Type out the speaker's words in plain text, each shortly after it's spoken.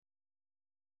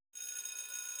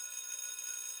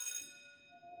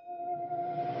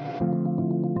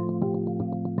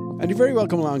And you're very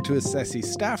welcome along to a SESI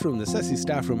Staff Room. The SESI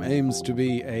Staff Room aims to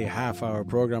be a half-hour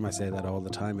program. I say that all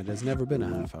the time. It has never been a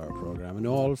half-hour program. In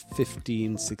all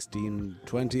 15, 16,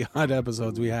 20 odd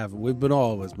episodes we've been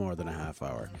always more than a half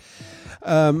hour.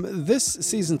 This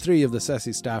season 3 of the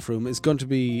SESI Staff Room is going to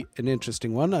be an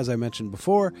interesting one, as I mentioned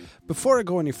before. Before I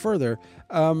go any further,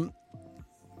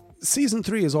 season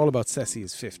 3 is all about SESI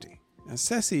is 50. Now,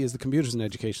 SESI is the Computers in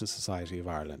Education Society of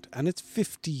Ireland, and it's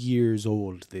 50 years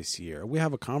old this year. We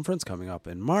have a conference coming up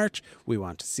in March. We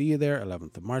want to see you there,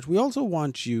 11th of March. We also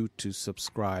want you to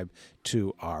subscribe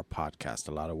to our podcast.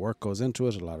 A lot of work goes into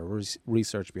it, a lot of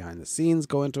research behind the scenes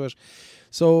go into it.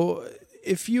 So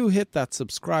if you hit that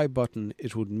subscribe button,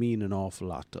 it would mean an awful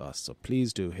lot to us. So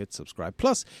please do hit subscribe.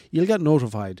 Plus, you'll get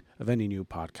notified of any new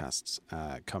podcasts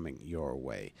coming your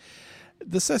way.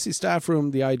 The SESI Staff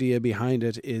Room, the idea behind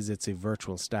it is it's a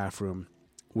virtual staff room.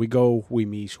 We go, we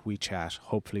meet, we chat.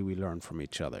 Hopefully we learn from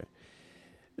each other.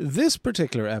 This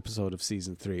particular episode of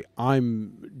Season 3,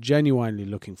 I'm genuinely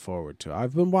looking forward to.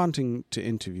 I've been wanting to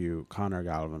interview Conor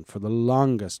Galvin for the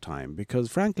longest time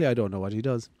because, frankly, I don't know what he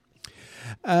does.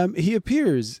 He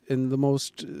appears in the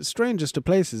most strangest of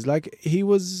places. Like, he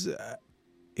was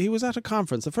at a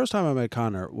conference. The first time I met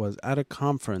Conor was at a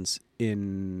conference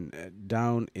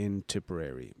down in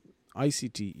Tipperary,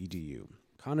 ICT EDU.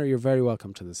 Conor, you're very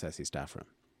welcome to the SESI Staff Room.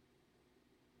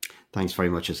 Thanks very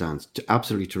much, Hassan. It's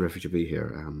absolutely terrific to be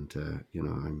here, and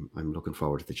I'm looking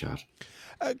forward to the chat.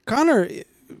 Conor,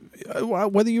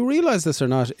 whether you realise this or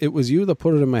not, it was you that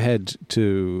put it in my head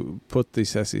to put the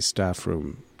SESI Staff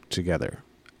Room together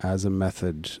as a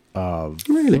method of...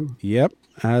 Really? Yep.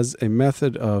 As a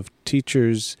method of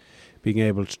teachers being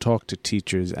able to talk to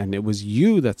teachers. And it was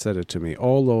you that said it to me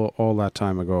all that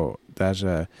time ago,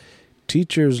 that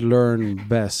teachers learn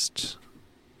best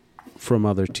from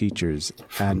other teachers.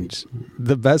 And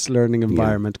the best learning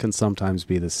environment can sometimes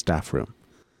be the staff room.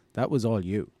 That was all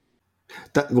you.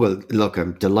 Well, look,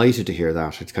 I'm delighted to hear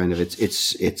that. It's kind of,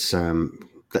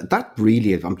 that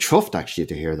really, I'm chuffed actually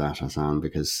to hear that, Hassan,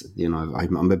 because,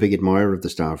 I'm a big admirer of the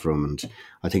staff room, and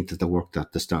I think that the work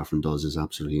that the staff room does is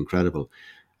absolutely incredible.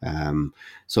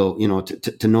 So,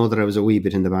 to know that I was a wee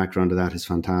bit in the background of that is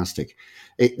fantastic.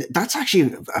 That's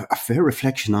actually a fair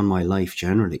reflection on my life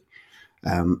generally.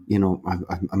 I'm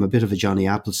a bit of a Johnny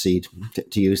Appleseed,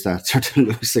 to use that sort of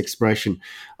loose expression.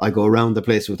 I go around the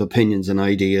place with opinions and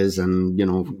ideas and,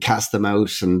 cast them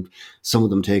out, and some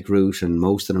of them take root and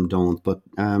most of them don't. But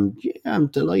I'm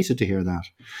delighted to hear that.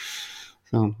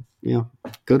 So, yeah,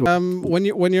 good one.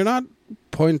 When you're not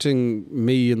pointing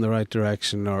me in the right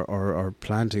direction or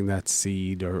planting that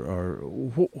seed, or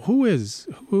who is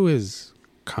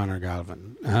Conor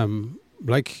Galvin?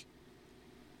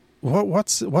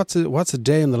 What's a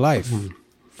day in the life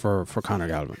for Conor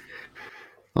Galvin?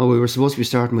 Oh, we were supposed to be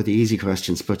starting with the easy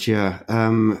questions, but okay,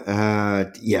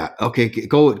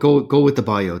 go with the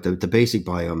bio, the basic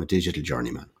bio. I'm a digital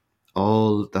journeyman.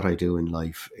 All that I do in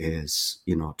life is,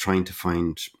 trying to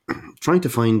find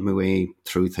my way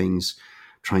through things,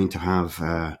 trying to have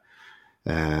a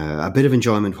bit of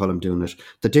enjoyment while I'm doing it.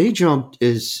 The day job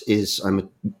is I'm a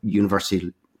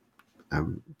university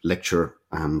lecturer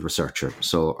and researcher.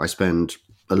 So I spend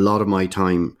a lot of my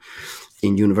time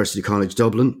in University College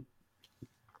Dublin,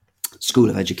 School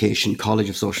of Education, College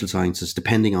of Social Sciences,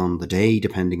 depending on the day,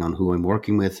 depending on who I'm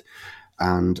working with.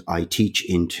 And I teach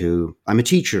I'm a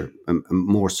teacher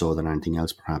more so than anything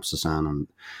else, perhaps, Hassan. And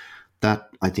that,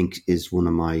 I think, is one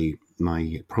of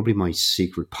probably my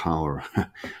secret power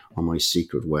or my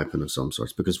secret weapon of some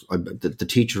sorts, because the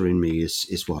teacher in me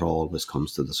is what always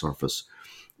comes to the surface,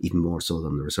 even more so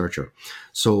than the researcher.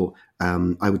 So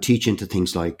I would teach into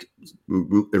things like,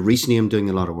 recently I'm doing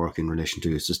a lot of work in relation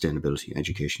to sustainability,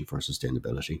 education for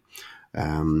sustainability.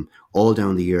 All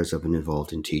down the years I've been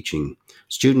involved in teaching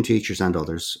student teachers and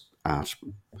others at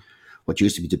what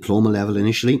used to be diploma level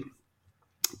initially,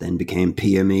 then became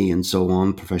PME and so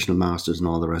on, professional masters and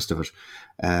all the rest of it.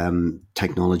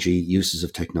 Technology, uses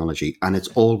of technology, and it's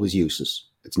always uses.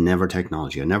 It's never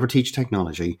technology. I never teach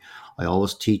technology. I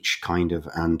always teach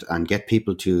and get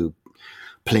people to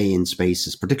play in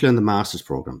spaces, particularly in the master's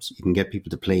programs. You can get people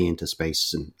to play into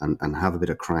spaces and have a bit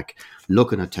of crack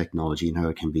looking at technology and how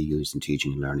it can be used in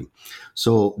teaching and learning.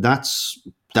 So that's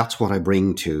what I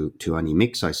bring to any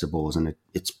mix, I suppose. And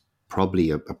it's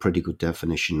probably a pretty good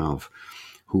definition of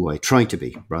who I try to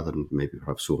be, rather than maybe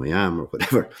perhaps who I am or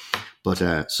whatever. But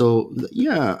that's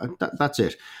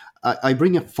it. I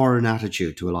bring a foreign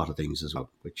attitude to a lot of things as well,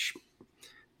 which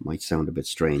might sound a bit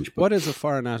strange. But, what is a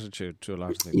foreign attitude to a lot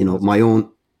of things? My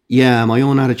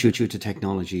own attitude to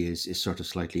technology is sort of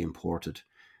slightly imported.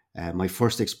 My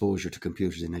first exposure to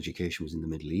computers in education was in the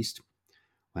Middle East,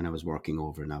 when I was working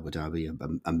over in Abu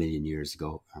Dhabi a million years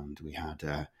ago, and we had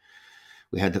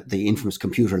the infamous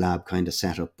computer lab kind of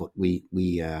set up, but we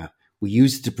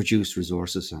used it to produce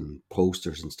resources and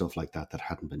posters and stuff like that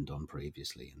hadn't been done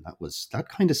previously, and that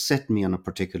kind of set me on a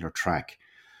particular track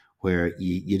where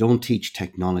you don't teach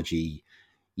technology,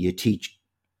 you teach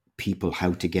people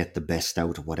how to get the best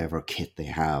out of whatever kit they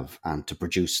have and to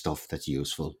produce stuff that's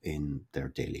useful in their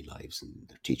daily lives and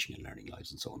their teaching and learning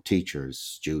lives and so on. Teachers,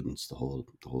 students, the whole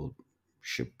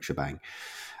shebang.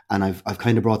 And I've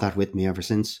kind of brought that with me ever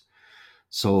since.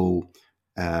 So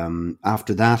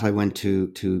after that, I went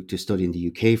to study in the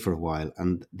UK for a while,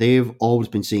 and they've always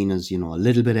been seen as, a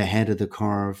little bit ahead of the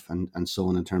curve and so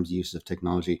on in terms of use of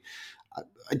technology.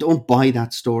 I don't buy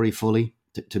that story fully,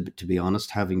 to be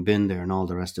honest, having been there and all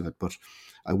the rest of it. But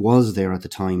I was there at the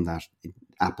time that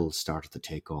Apple started to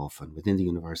take off, and within the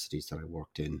universities that I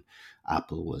worked in,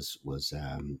 Apple was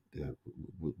the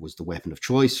weapon of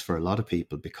choice for a lot of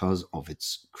people because of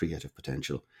its creative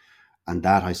potential. And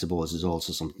that, I suppose, is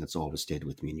also something that's always stayed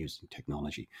with me in using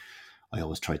technology. I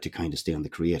always tried to kind of stay on the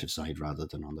creative side rather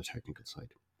than on the technical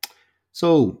side.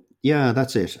 So, yeah,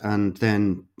 that's it. And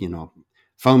then,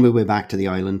 found my way back to the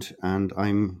island, and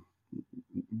I'm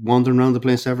wandering around the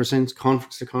place ever since,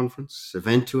 conference to conference,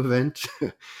 event to event,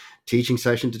 teaching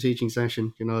session to teaching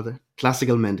session, the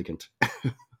classical mendicant.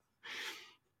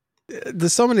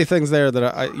 There's so many things there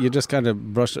that you just kind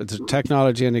of brush.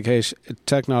 Technology in education,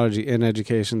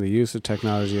 the use of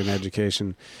technology in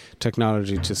education,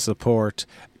 technology to support,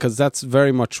 because that's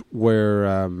very much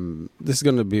where this is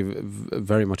going to be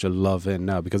very much a love in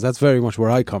now, because that's very much where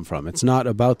I come from. It's not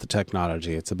about the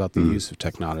technology, it's about the use of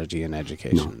technology in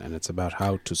education, and it's about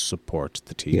how to support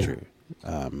the teacher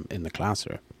in the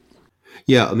classroom.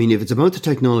 Yeah, I mean, if it's about the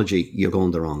technology, you're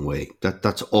going the wrong way.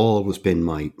 That's always been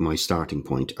my starting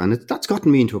point. And that's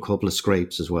gotten me into a couple of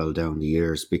scrapes as well down the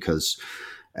years, because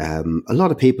a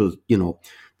lot of people,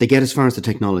 they get as far as the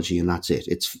technology and that's it.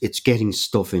 It's getting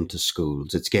stuff into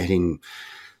schools. It's getting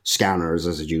scanners,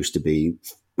 as it used to be,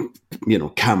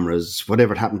 cameras,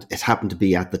 whatever it happened to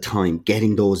be at the time,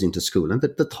 getting those into school. And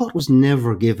the thought was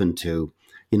never given to,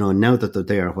 now that they're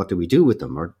there, what do we do with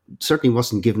them? Or certainly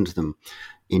wasn't given to them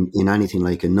in anything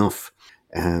like enough.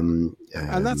 And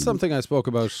that's something I spoke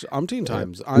about umpteen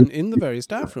times in the very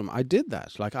staff room. I did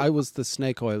that. Like, I was the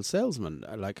snake oil salesman.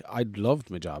 Like, I loved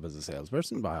my job as a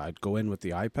salesperson, but I'd go in with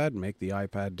the iPad, make the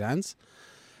iPad dance,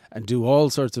 and do all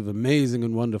sorts of amazing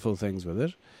and wonderful things with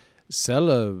it. Sell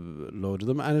a load of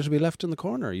them, and it'd be left in the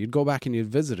corner. You'd go back and you'd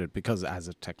visit it, because as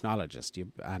a technologist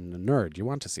and a nerd, you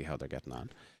want to see how they're getting on.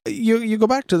 You go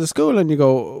back to the school and you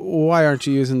go, why aren't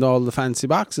you using all the fancy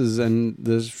boxes and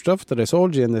the stuff that I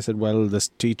sold you? And they said, well, this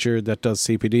teacher that does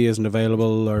CPD isn't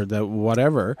available, or that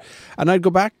whatever. And I'd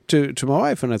go back to my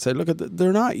wife and I'd say, look,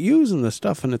 they're not using the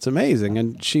stuff and it's amazing.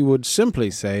 And she would simply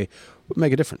say,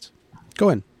 make a difference. Go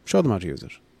in, show them how to use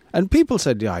it. And people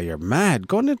said, yeah, you're mad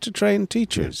going in to train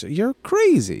teachers. You're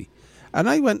crazy. And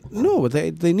I went, no,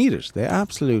 they need it. They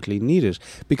absolutely need it.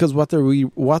 Because what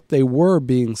they were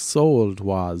being sold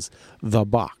was the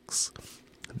box.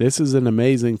 This is an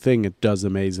amazing thing. It does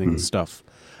amazing stuff.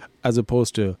 As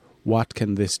opposed to, what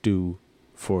can this do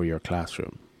for your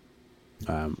classroom?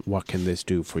 What can this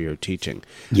do for your teaching?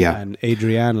 Yeah. And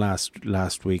Adrienne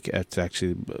last week, it's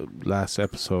actually last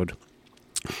episode,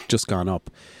 just gone up,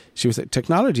 she was saying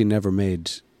technology never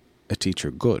made a teacher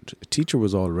good. A teacher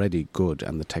was already good,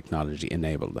 and the technology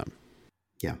enabled them.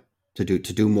 Yeah, to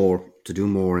do more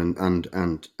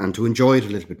and to enjoy it a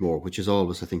little bit more, which is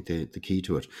always, I think, the key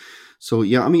to it. So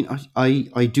yeah, I mean,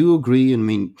 I do agree. I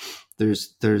mean,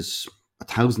 there's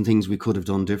 1,000 things we could have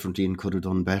done differently and could have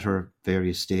done better,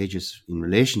 various stages in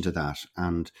relation to that.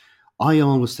 And I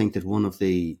always think that one of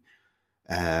the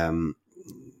kind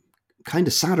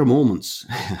of sadder moments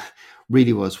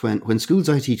really was when Schools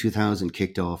IT 2000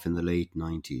 kicked off in the late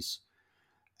 90s.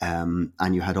 And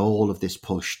you had all of this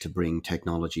push to bring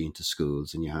technology into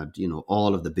schools, and you had,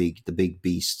 all of the big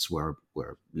beasts were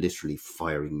literally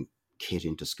firing kit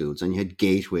into schools, and you had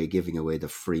Gateway giving away the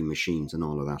free machines and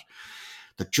all of that.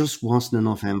 There just wasn't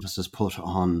enough emphasis put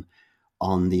on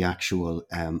the actual,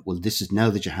 well, this is, now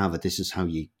that you have it, this is how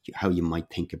you might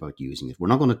think about using it. We're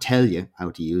not going to tell you how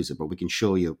to use it, but we can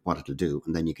show you what it'll do,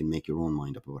 and then you can make your own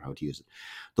mind up about how to use it.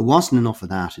 There wasn't enough of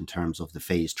that in terms of the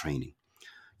phase training.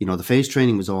 The phase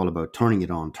training was all about turning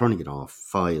it on, turning it off,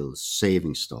 files,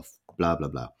 saving stuff, blah, blah,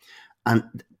 blah.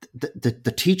 And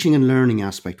the teaching and learning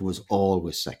aspect was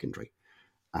always secondary.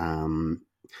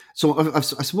 So I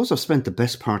suppose I've spent the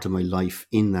best part of my life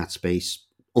in that space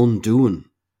undoing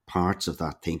parts of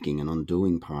that thinking and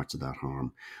undoing parts of that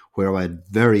harm, where I'd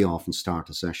very often start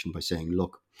a session by saying,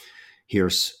 look,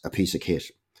 here's a piece of kit,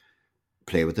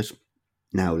 play with it.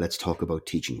 Now let's talk about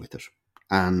teaching with it.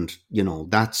 And,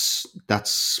 that's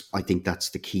I think that's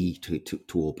the key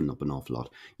to open up an awful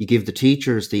lot. You give the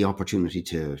teachers the opportunity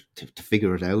to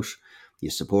figure it out. You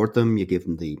support them, you give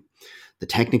them the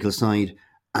technical side,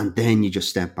 and then you just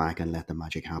step back and let the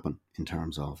magic happen in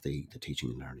terms of the teaching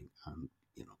and learning. And,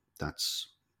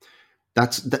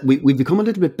 we've become a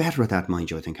little bit better at that,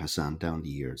 mind you, I think, Hassan, down the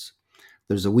years.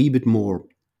 There's a wee bit more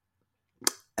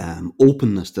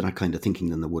openness to that kind of thinking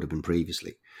than there would have been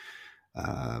previously.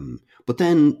 But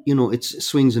then, it's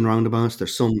swings and roundabouts.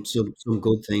 There's some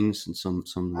good things and some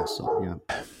less so,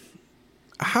 yeah.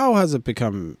 How has it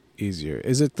become easier?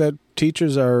 Is it that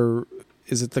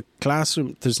is it the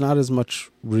classroom, there's not as much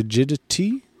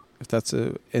rigidity? If that's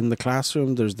in the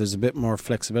classroom, there's a bit more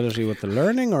flexibility with the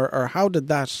learning, or how did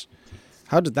that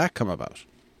come about?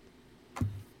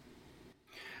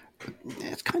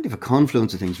 It's kind of a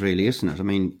confluence of things, really, isn't it? I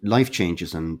mean, life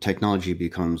changes and technology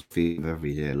becomes part of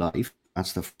everyday life.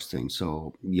 That's the first thing.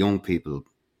 So young people,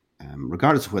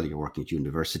 regardless of whether you're working at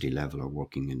university level or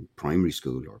working in primary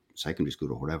school or secondary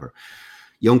school or whatever,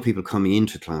 young people coming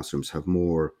into classrooms have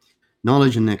more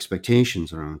knowledge and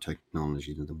expectations around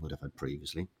technology than they would have had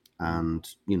previously. And,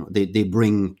 they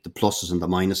bring the pluses and the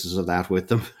minuses of that with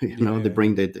them. They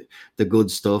bring the good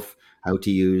stuff, how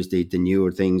to use the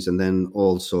newer things, and then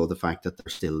also the fact that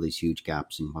there's still these huge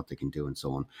gaps in what they can do and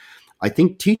so on. I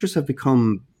think teachers have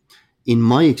become, in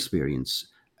my experience,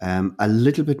 a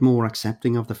little bit more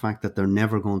accepting of the fact that they're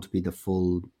never going to be the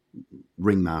full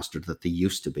ringmaster that they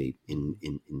used to be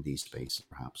in these spaces,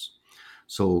 perhaps.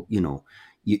 So,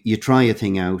 you try a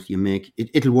thing out, you make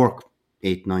it, it'll work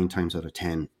 8-9 times out of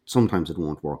 10. Sometimes it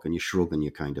won't work, and you shrug and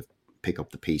you kind of pick up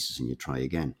the pieces and you try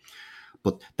again.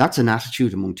 But that's an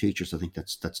attitude among teachers. I think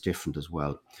that's different as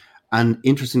well. And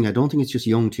interestingly, I don't think it's just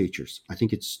young teachers. I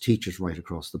think it's teachers right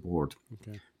across the board.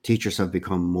 Okay. Teachers have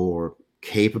become more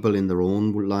capable in their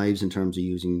own lives in terms of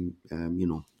using,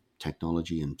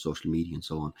 technology and social media and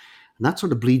so on. And that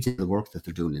sort of bleeds into the work that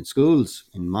they're doing in schools,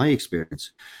 in my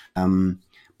experience,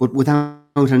 but without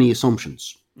any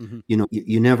assumptions. Mm-hmm.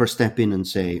 You never step in and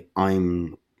say,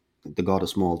 I'm the God of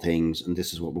small things and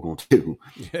this is what we're going to do.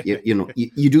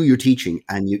 You do your teaching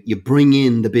and you bring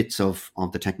in the bits of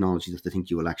the technology that they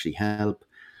think you will actually help.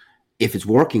 If it's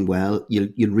working well,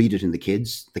 you'll read it in the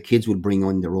kids. The kids will bring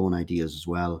on their own ideas as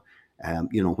well.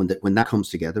 When that comes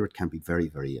together, it can be very,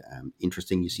 very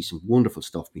interesting. You see some wonderful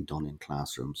stuff being done in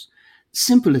classrooms.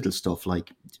 Simple little stuff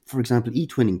like, for example,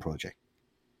 eTwinning project.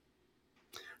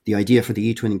 The idea for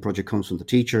the eTwinning project comes from the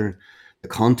teacher. The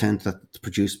content that's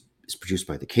produced is produced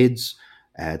by the kids.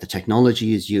 The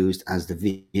technology is used as the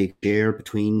vehicle share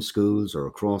between schools or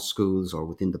across schools or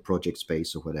within the project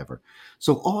space or whatever.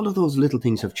 So all of those little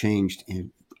things have changed,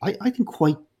 I think,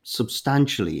 quite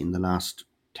substantially in the last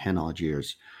 10 odd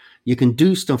years. You can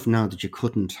do stuff now that you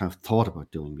couldn't have thought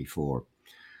about doing before.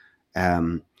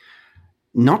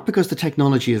 Not because the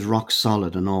technology is rock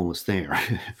solid and always there,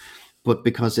 but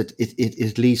because it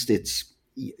at least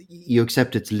you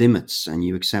accept its limits and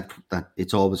you accept that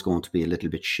it's always going to be a little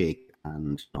bit shaky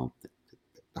and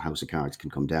the house of cards can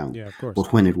come down. Yeah, of course.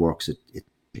 But when it works, it.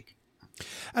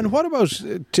 And what about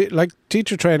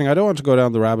teacher training? I don't want to go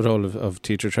down the rabbit hole of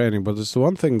teacher training, but it's the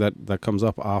one thing that comes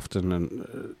up often,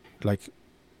 and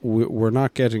we're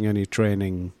not getting any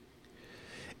training.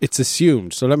 It's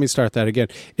assumed. So let me start that again.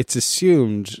 It's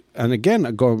assumed, and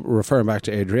again, referring back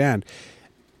to Adrienne,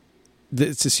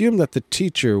 it's assumed that the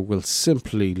teacher will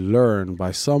simply learn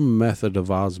by some method of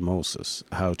osmosis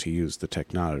how to use the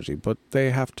technology, but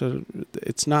they have to.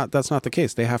 That's not the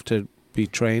case. They have to be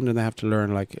trained and they have to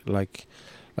learn like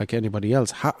anybody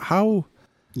else. How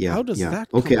does that?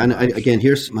 Okay, and again,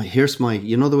 here's my.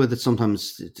 The way that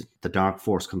sometimes the dark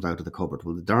force comes out of the cupboard.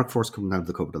 Well, the dark force comes out of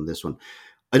the cupboard on this one.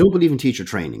 I don't believe in teacher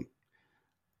training.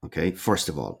 Okay, first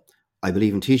of all, I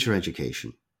believe in teacher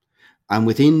education. And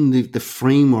within the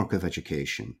framework of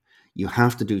education, you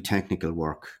have to do technical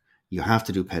work. You have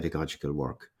to do pedagogical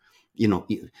work.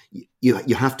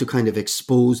 You have to kind of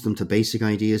expose them to basic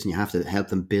ideas, and you have to help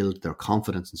them build their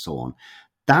confidence and so on.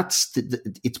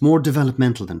 It's more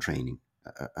developmental than training.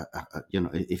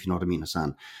 If you know what I mean,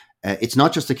 Hassan. It's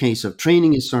not just a case of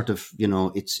training is sort of,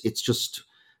 it's just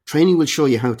training will show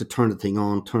you how to turn the thing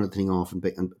on, turn the thing off,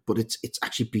 but it's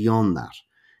actually beyond that.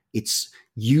 It's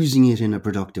using it in a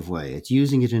productive way. It's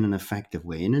using it in an effective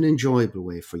way, in an enjoyable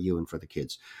way for you and for the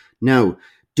kids. Now,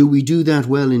 do we do that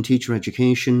well in teacher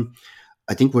education?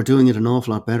 I think we're doing it an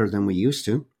awful lot better than we used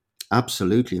to.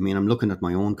 Absolutely. I mean, I'm looking at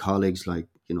my own colleagues like,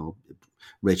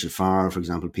 Rachel Farr, for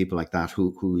example, people like that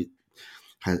who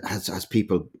has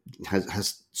people,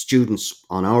 has students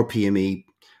on our PME,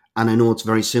 and I know it's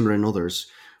very similar in others,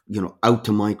 out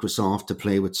to Microsoft to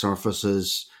play with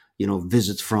Surfaces,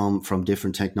 visits from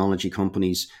different technology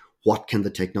companies. What can the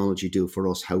technology do for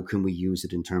us? How can we use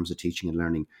it in terms of teaching and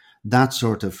learning? Those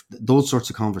sorts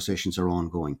of conversations are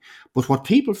ongoing. But what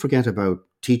people forget about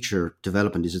teacher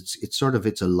development is it's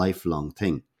a lifelong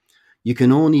thing. You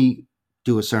can only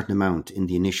do a certain amount in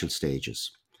the initial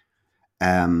stages.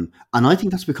 And I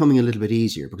think that's becoming a little bit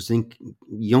easier, because I think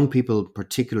young people,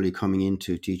 particularly coming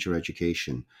into teacher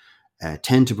education,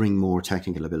 tend to bring more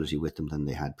technical ability with them than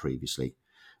they had previously,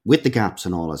 with the gaps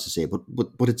and all, as I say,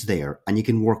 but it's there, and you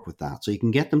can work with that. So you can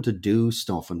get them to do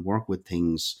stuff and work with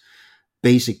things,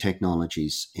 basic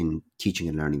technologies in teaching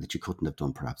and learning that you couldn't have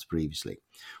done perhaps previously.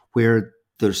 Where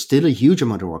there's still a huge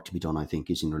amount of work to be done, I think,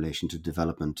 is in relation to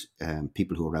development,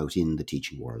 people who are out in the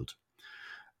teaching world.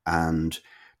 And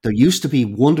there used to be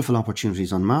wonderful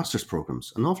opportunities on master's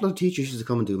programs. An awful lot of teachers used to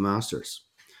come and do masters,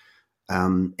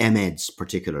 MEds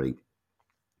particularly.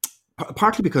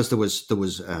 Partly because there was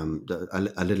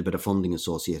a little bit of funding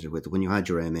associated with it. When you had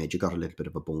your MEd, you got a little bit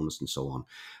of a bonus and so on.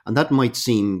 And that might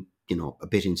seem, a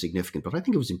bit insignificant, but I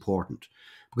think it was important,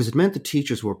 because it meant that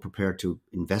teachers were prepared to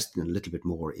invest in a little bit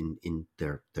more in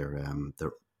their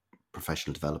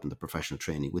professional development, their professional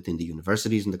training within the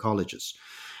universities and the colleges.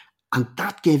 And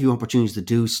that gave you opportunities to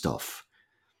do stuff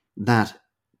that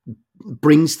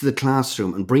brings to the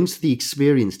classroom and brings to the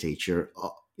experienced teacher,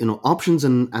 options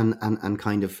and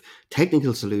kind of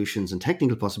technical solutions and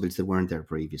technical possibilities that weren't there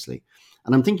previously.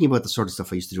 And I'm thinking about the sort of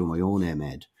stuff I used to do in my own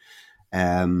MEd.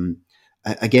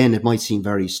 Again, it might seem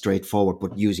very straightforward,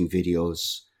 but using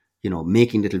videos,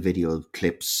 making little video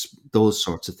clips, those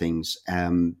sorts of things.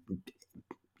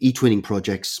 E-twinning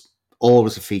projects,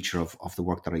 always a feature of the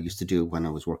work that I used to do when I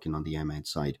was working on the MEd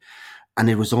side. And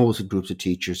it was always with groups of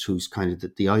teachers whose kind of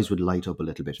the eyes would light up a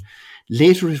little bit.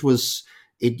 Later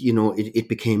it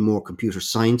became more computer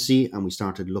sciencey, and we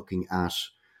started looking at,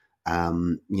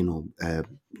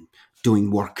 doing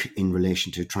work in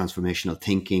relation to transformational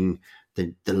thinking,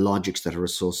 the logics that are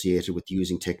associated with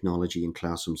using technology in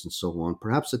classrooms and so on,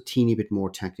 perhaps a teeny bit more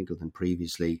technical than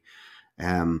previously.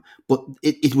 But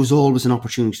it was always an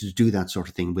opportunity to do that sort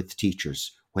of thing with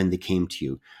teachers when they came to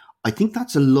you. I think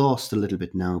that's lost a little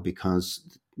bit now,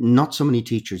 because not so many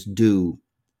teachers do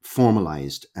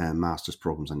formalized master's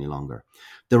programs any longer.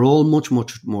 They're all much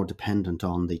more dependent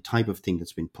on the type of thing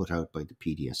that's been put out by the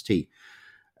PDST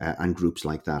and groups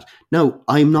like that. Now,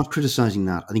 I'm not criticizing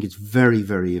that. I think it's very,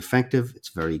 very effective. It's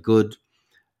very good.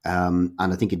 And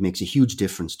I think it makes a huge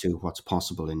difference to what's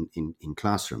possible in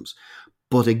classrooms.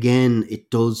 But again, it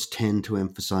does tend to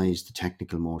emphasize the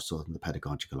technical more so than the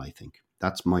pedagogical, I think.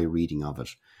 That's my reading of it,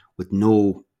 with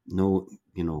no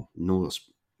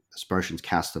aspersions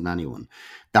cast on anyone.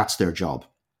 That's their job.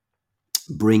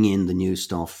 Bring in the new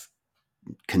stuff,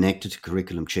 connected to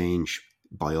curriculum change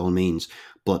by all means,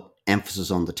 but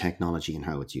emphasis on the technology and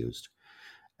how it's used.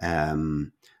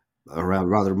 Or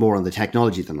rather more on the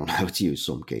technology than on how it's used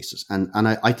some cases. And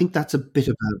I think that's a bit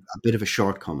of a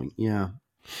shortcoming. Yeah.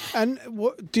 And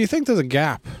do you think there's a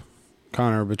gap,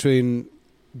 Conor, between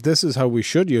this is how we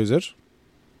should use it,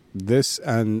 this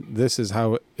is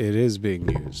how it is being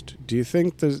used? Do you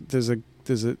think there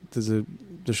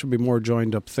should be more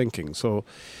joined up thinking? So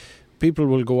people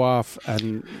will go off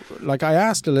and, like, I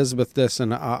asked Elizabeth this,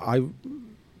 and I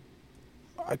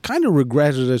kind of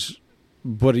regretted it,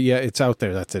 but yeah, it's out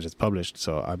there. That's it. It's published,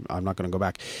 so I'm not going to go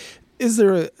back. Is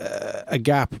there a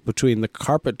gap between the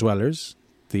carpet dwellers,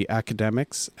 the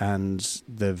academics, and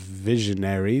the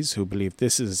visionaries who believe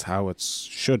this is how it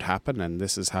should happen and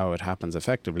this is how it happens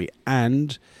effectively,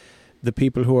 and the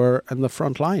people who are in the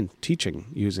front line teaching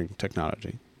using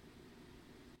technology?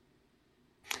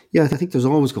 Yeah, I think there's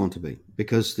always going to be,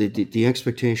 because the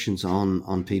expectations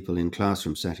on people in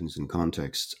classroom settings and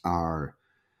contexts are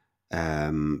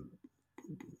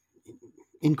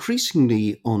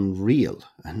increasingly unreal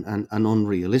and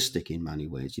unrealistic in many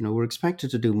ways. We're expected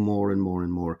to do more and more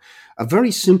and more. A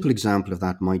very simple example of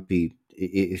that might be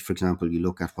if, for example, you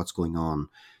look at what's going on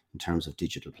in terms of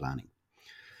digital planning.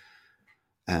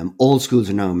 All schools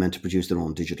are now meant to produce their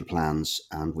own digital plans,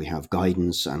 and we have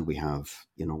guidance, and we have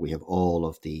all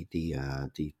of the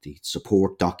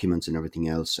support documents and everything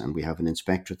else, and we have an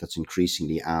inspectorate that's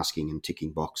increasingly asking and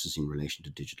ticking boxes in relation to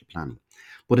digital planning.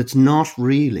 But it's not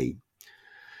really.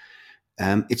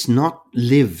 It's not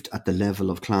lived at the level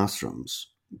of classrooms,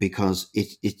 because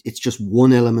it's just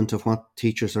one element of what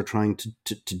teachers are trying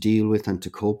to deal with and to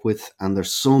cope with. And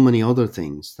there's so many other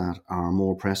things that are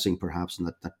more pressing perhaps, and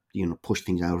that push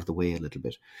things out of the way a little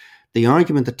bit. The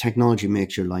argument that technology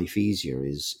makes your life easier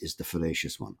is the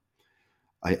fallacious one.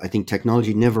 I think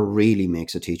technology never really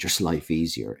makes a teacher's life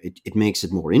easier. It makes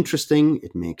it more interesting.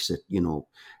 It makes it,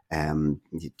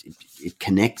 it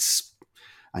connects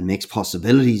and makes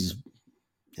possibilities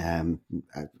out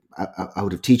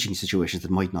of teaching situations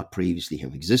that might not previously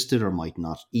have existed or might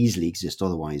not easily exist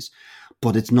otherwise.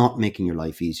 But it's not making your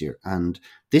life easier. And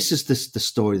this is the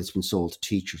story that's been sold to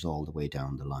teachers all the way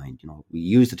down the line. We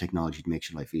use the technology to make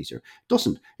your life easier. It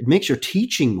doesn't. It makes your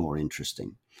teaching more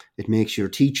interesting. It makes your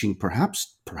teaching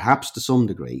perhaps to some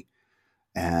degree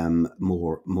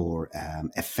more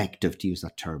effective, to use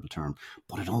that terrible term,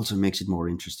 but it also makes it more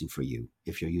interesting for you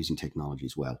if you're using technology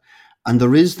as well. And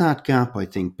there is that gap, I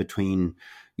think, between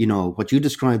what you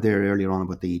described there earlier on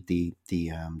about the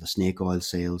snake oil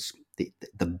sales,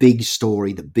 the big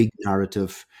story, the big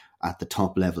narrative at the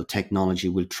top level. Technology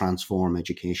will transform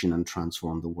education and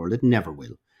transform the world. It never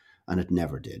will, and it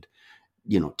never did.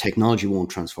 Technology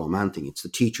won't transform anything. It's the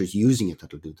teachers using it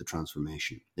that'll do the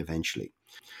transformation eventually.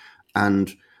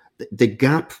 And the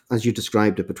gap, as you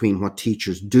described it, between what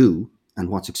teachers do and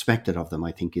what's expected of them,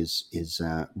 I think is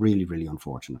really, really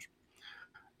unfortunate.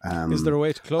 Is there a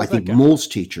way to close that gap? I think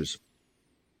most teachers,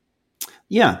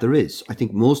 there is. I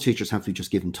think most teachers have to be just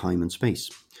given time and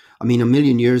space. I mean, a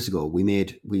million years ago, we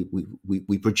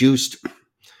produced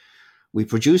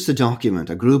a document.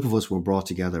 A group of us were brought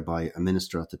together by a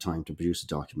minister at the time to produce a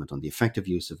document on the effective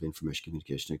use of information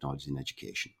communication technology in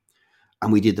education.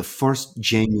 And we did the first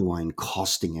genuine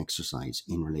costing exercise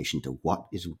in relation to what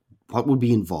would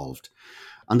be involved.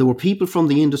 And there were people from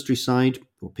the industry side, there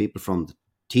were people from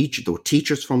there were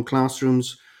teachers from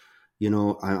classrooms.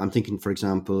 I'm thinking, for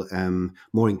example,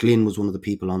 Maureen Glynn was one of the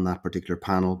people on that particular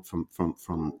panel from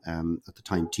at the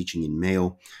time teaching in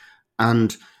Mayo.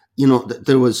 And,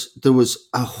 there was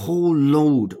a whole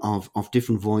load of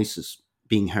different voices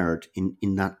being heard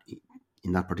in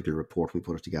that particular report. We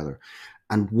put it together.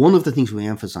 And one of the things we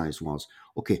emphasized was,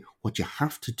 okay, what you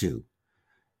have to do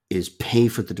is pay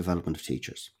for the development of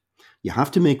teachers. You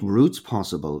have to make routes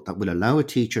possible that will allow a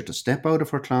teacher to step out of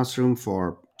her classroom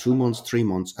for 2 months, 3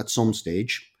 months at some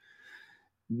stage,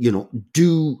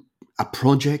 do a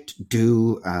project,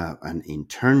 do an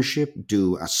internship,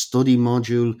 do a study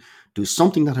module, do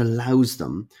something that allows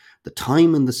them the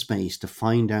time and the space to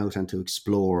find out and to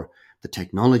explore the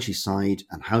technology side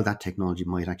and how that technology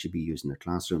might actually be used in their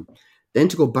classroom. Then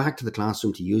to go back to the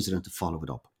classroom to use it and to follow it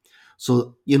up.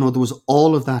 So, there was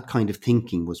all of that kind of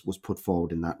thinking was put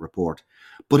forward in that report,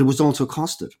 but it was also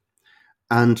costed.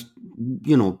 And,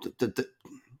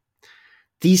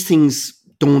 these things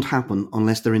don't happen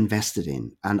unless they're invested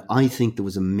in. And I think there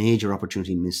was a major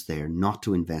opportunity missed there not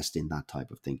to invest in that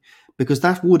type of thing, because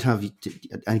that would have,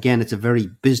 again, it's a very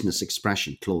business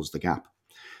expression, close the gap.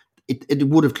 It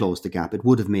would have closed the gap. It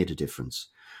would have made a difference.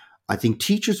 I think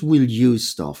teachers will use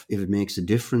stuff if it makes a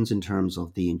difference in terms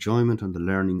of the enjoyment and the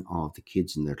learning of the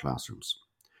kids in their classrooms,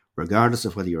 regardless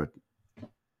of whether you're at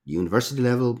university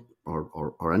level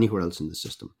or anywhere else in the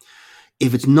system.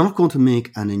 If it's not going to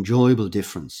make an enjoyable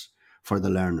difference for the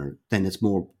learner, then it's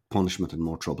more punishment and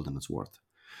more trouble than it's worth.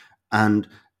 And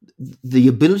the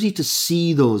ability to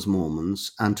see those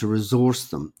moments and to resource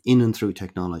them in and through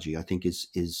technology, I think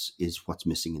is what's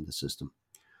missing in the system.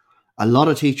 A lot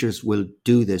of teachers will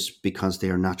do this because they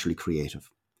are naturally creative.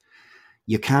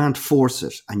 You can't force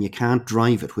it and you can't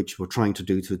drive it, which we're trying to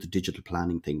do through the digital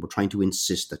planning thing. We're trying to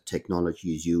insist that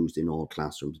technology is used in all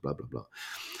classrooms, blah, blah, blah.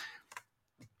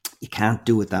 You can't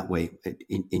do it that way,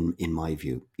 in my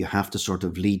view. You have to sort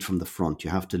of lead from the front. You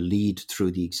have to lead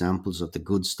through the examples of the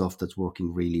good stuff that's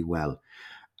working really well.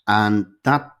 And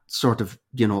that sort of,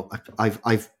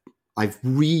 I've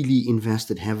really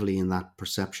invested heavily in that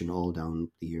perception all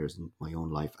down the years in my own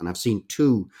life. And I've seen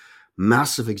 2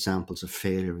 massive examples of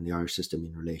failure in the Irish system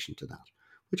in relation to that,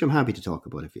 which I'm happy to talk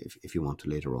about if you want to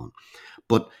later on.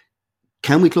 But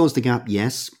can we close the gap?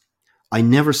 Yes. I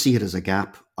never see it as a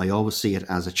gap. I always see it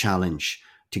as a challenge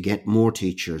to get more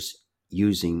teachers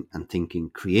using and thinking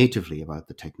creatively about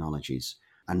the technologies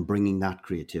and bringing that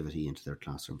creativity into their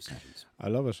classroom settings. I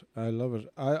love it.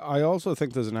 I also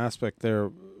think there's an aspect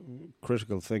there,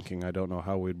 critical thinking. I don't know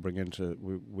how we'd bring into,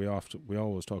 we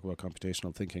always talk about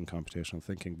computational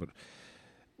thinking, but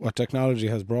what technology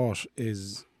has brought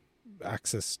is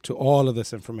access to all of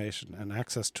this information and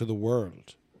access to the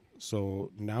world.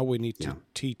 So now we need to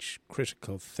teach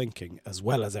critical thinking as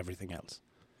well as everything else.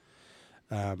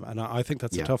 And I think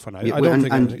that's a Yeah. tough one. Yeah, I don't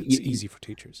and think it's easy for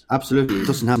teachers. absolutely, it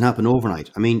doesn't happen overnight.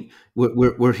 I mean,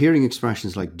 we're hearing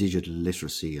expressions like digital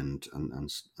literacy and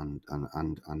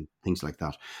things like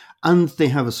that, and they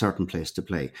have a certain place to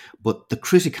play. But the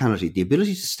criticality, the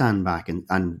ability to stand back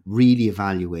and really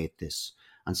evaluate this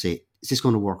and say, is this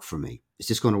going to work for me? Is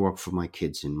this going to work for my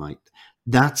kids?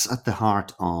 That's at the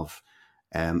heart of.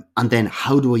 And then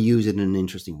how do I use it in an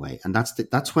interesting way? And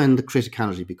that's when the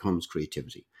criticality becomes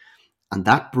creativity. And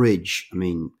that bridge, I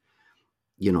mean,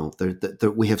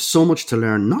 we have so much to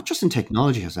learn, not just in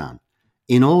technology, Hassan,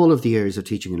 in all of the areas of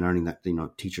teaching and learning that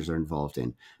teachers are involved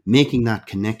in, making that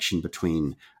connection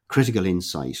between critical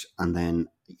insight and then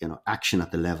action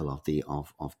at the level of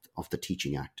the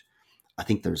teaching act. I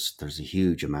think there's a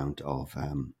huge amount of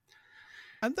And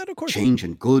then, of course, change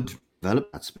and good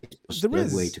develop that space. There There's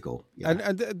is a way to go. Yeah.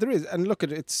 and there is. And look,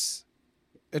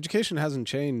 education hasn't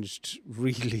changed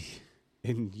really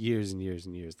in years and years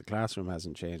and years. The classroom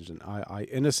hasn't changed. And I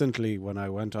innocently, when I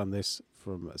went on this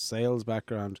from a sales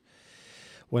background,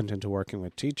 went into working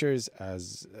with teachers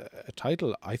as a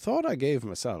title I thought I gave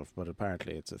myself, but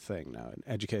apparently it's a thing now, an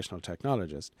educational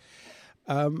technologist.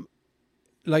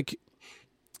 Like,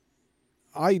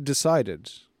 I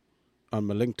decided on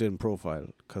my LinkedIn profile,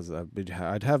 because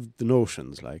I'd have the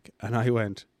notions, like, and I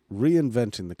went,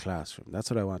 reinventing the classroom. That's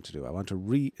what I want to do. I want to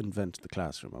reinvent the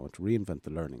classroom. I want to reinvent the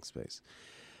learning space.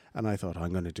 And I thought,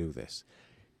 I'm going to do this.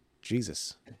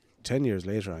 Jesus, 10 years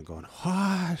later, I'm going,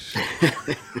 what?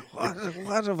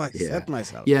 what have I set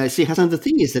myself? Yeah, see, Hassan, the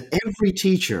thing is that every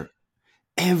teacher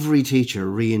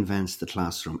reinvents the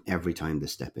classroom every time they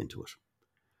step into it.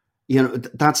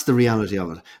 That's the reality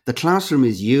of it. The classroom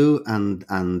is you and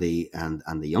the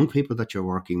young people that you're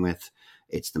working with.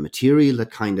 It's the material that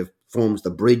kind of forms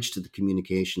the bridge to the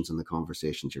communications and the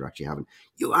conversations you're actually having.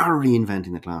 You are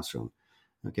reinventing the classroom,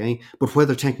 okay? But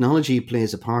whether technology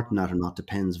plays a part in that or not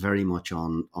depends very much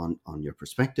on your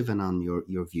perspective and on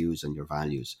your views and your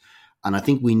values. And I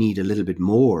think we need a little bit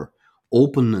more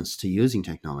openness to using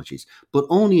technologies, but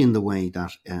only in the way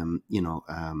that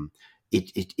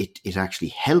it actually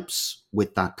helps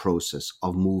with that process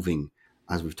of moving,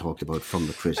 as we've talked about, from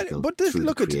the critical through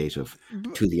the creative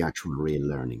to the actual real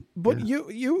learning. But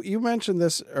you mentioned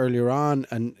this earlier on,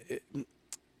 and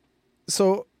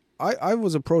so I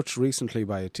was approached recently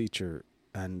by a teacher,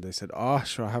 and they said, "Oh,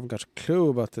 sure, I haven't got a clue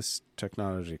about this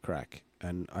technology crack,"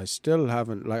 and I still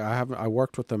haven't. I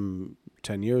worked with them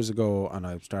 10 years ago, and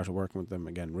I started working with them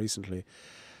again recently.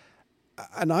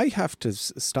 And I have to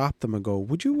stop them and go,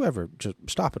 would you ever just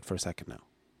stop it for a second now?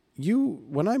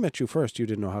 When I met you first, you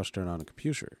didn't know how to turn on a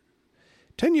computer.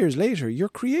 10 years later, you're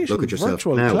creating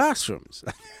virtual classrooms.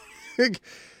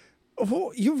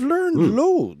 You've learned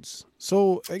loads.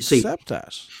 So accept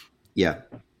that. Yeah.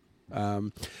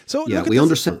 We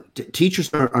understand.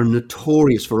 Teachers are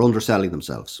notorious for underselling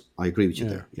themselves. I agree with you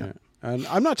there. Yeah. And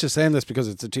I'm not just saying this because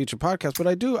it's a teacher podcast, but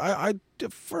I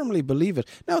firmly believe it.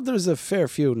 Now, there's a fair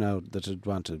few now that I'd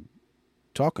want to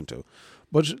talking to,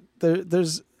 but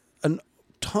there's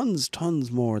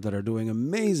tons more that are doing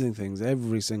amazing things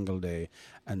every single day,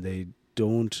 and they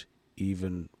don't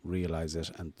even realize it.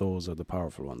 And those are the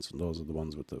powerful ones, and those are the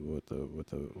ones with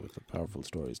the powerful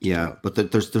stories. Yeah, but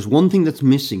there's one thing that's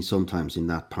missing sometimes in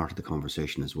that part of the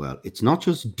conversation as well. It's not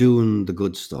just doing the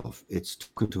good stuff; it's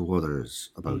talking to others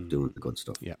about doing the good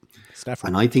stuff. Yeah,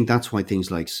 and I think that's why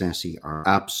things like CESI are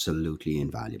absolutely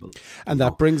invaluable. And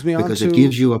that brings me on because it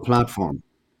gives you a platform.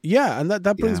 Yeah, and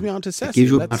that brings me on to CESI. It gives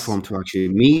you a platform to actually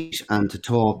meet and to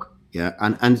talk. Yeah,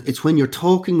 and it's when you're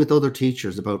talking with other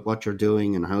teachers about what you're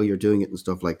doing and how you're doing it and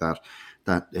stuff like that,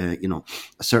 that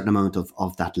a certain amount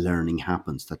of that learning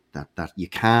happens that you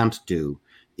can't do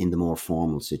in the more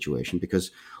formal situation,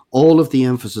 because all of the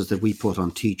emphasis that we put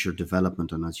on teacher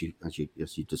development and as you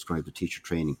described the teacher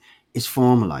training is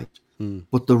formalized,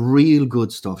 but the real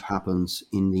good stuff happens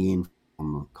in the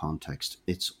informal context.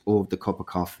 It's over the cup of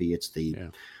coffee. It's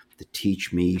the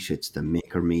teach meet, it's the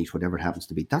maker meet, whatever it happens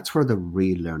to be. That's where the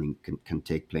real learning can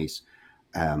take place.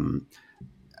 And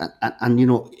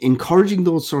encouraging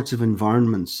those sorts of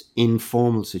environments in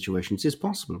formal situations is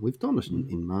possible. We've done it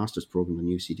in master's programs and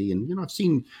UCD, and I've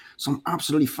seen some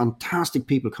absolutely fantastic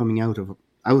people coming out of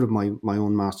my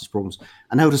own master's programs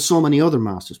and out of so many other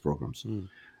master's programs.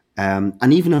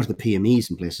 And even out of the PMEs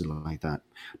and places like that.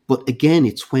 But again,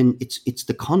 it's when it's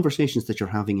the conversations that you're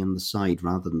having on the side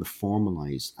rather than the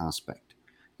formalized aspect.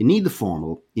 You need the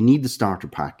formal, you need the starter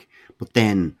pack, but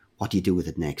then what do you do with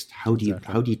it next? How do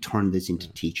you turn this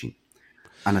into teaching?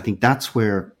 And I think that's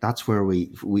where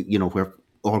we where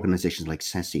organizations like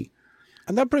CESI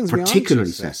And that brings me on to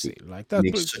particularly CESI. CESI, Like that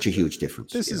makes such a huge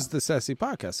difference. This is the CESI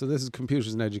podcast. So this is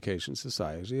Computers and Education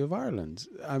Society of Ireland.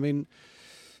 I mean,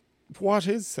 what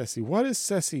is CESI? What is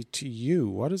CESI to you?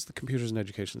 What is the Computers and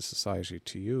Education Society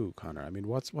to you, Connor? I mean,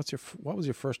 what was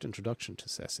your first introduction to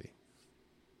CESI?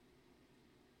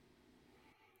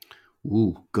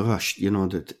 Ooh, gosh,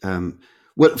 that.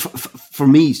 Well, for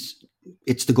me,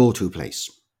 it's the go-to place,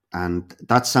 and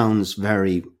that sounds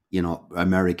very,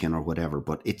 American or whatever,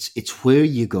 but it's where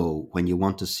you go when you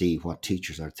want to see what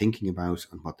teachers are thinking about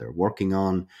and what they're working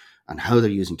on and how they're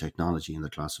using technology in the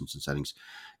classrooms and settings.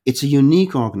 It's a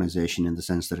unique organization in the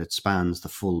sense that it spans the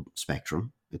full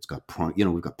spectrum. It's got,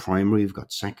 we've got primary, we've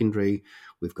got secondary,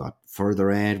 we've got further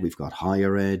ed, we've got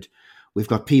higher ed. We've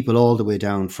got people all the way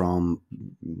down from,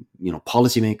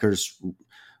 policymakers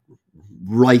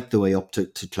right the way up to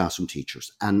classroom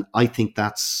teachers. And I think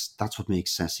that's what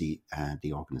makes CESI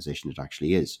the organization it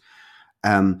actually is.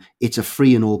 It's a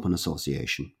free and open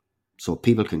association. So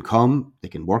people can come, they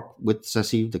can work with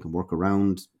CESI, they can work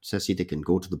around CESI, they can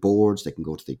go to the boards, they can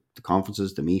go to the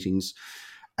conferences, the meetings,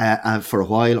 for a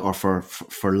while or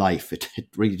for life. It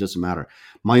really doesn't matter.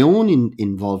 My own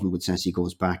involvement with CESI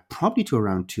goes back probably to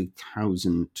around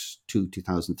 2002,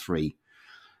 2003.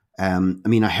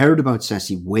 I heard about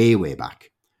CESI way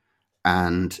back.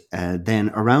 And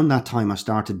then around that time, I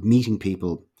started meeting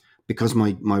people because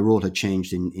my role had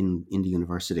changed in the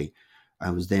university. I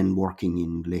was then working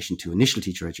in relation to initial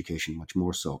teacher education, much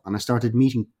more so. And I started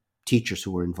meeting teachers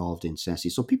who were involved in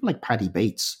CESI. So people like Paddy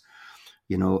Bates,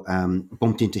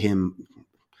 bumped into him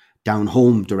down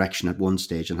home direction at one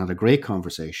stage and had a great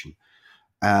conversation.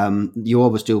 You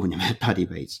always do when you met Paddy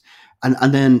Bates.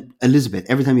 And then Elizabeth,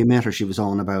 every time you met her, she was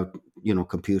on about,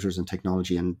 computers and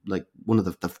technology and like one of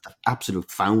the absolute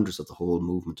founders of the whole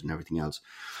movement and everything else.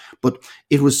 But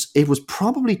it was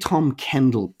probably Tom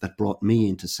Kendall that brought me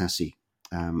into CESI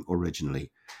originally,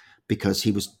 because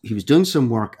he was doing some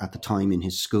work at the time in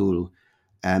his school.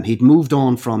 He'd moved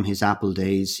on from his Apple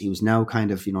days. He was now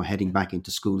kind of, heading back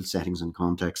into school settings and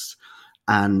contexts.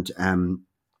 And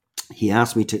he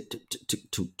asked me to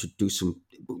do some.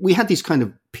 We had these kind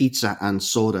of pizza and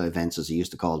soda events, as he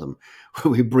used to call them,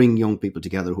 where we bring young people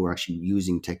together who are actually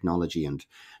using technology and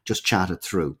just chat it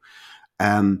through.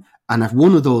 And at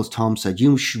one of those, Tom said,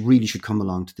 "You really should come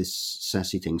along to this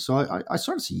CESI thing." So I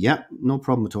sort of said, "Yeah, no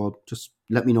problem at all. Just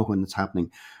let me know when it's happening."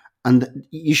 And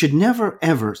you should never,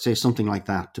 ever say something like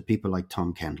that to people like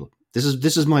Tom Kendall. This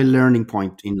is my learning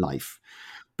point in life,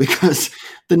 because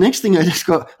the next thing I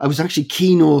was actually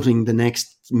keynoting the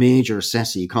next major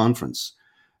CESI conference.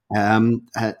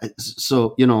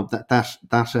 So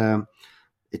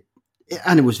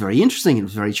and it was very interesting. It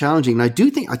was very challenging. And I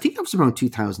think that was around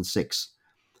 2006,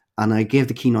 and I gave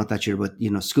the keynote that year. But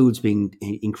schools being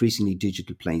increasingly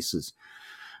digital places,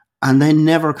 and then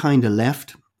never kind of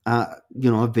left. I've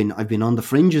been on the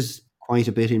fringes quite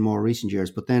a bit in more recent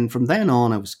years, but then from then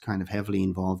on, I was kind of heavily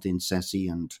involved in CESI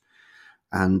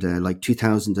and like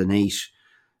 2008.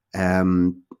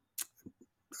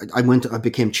 I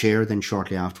became chair then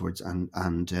shortly afterwards, and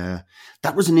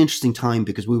that was an interesting time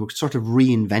because we were sort of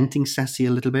reinventing CESI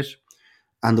a little bit,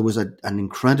 and there was an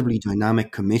incredibly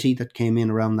dynamic committee that came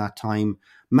in around that time,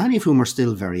 many of whom are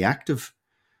still very active.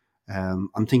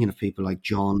 I'm thinking of people like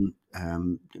John,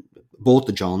 both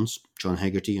the Johns, John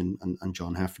Hegarty and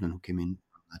John Heffernan, who came in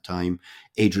at that time.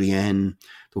 Adrienne,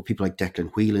 there were people like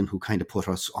Declan Whelan, who kind of put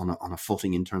us on a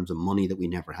footing in terms of money that we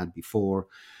never had before.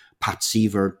 Pat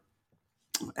Seaver,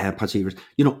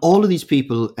 all of these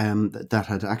people that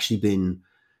had actually been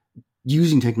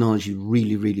using technology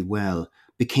really, really well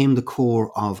became the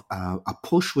core of a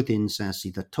push within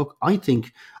CESI that took, I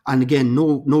think, and again,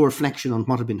 no reflection on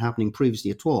what had been happening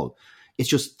previously at all. It's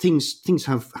just things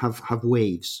have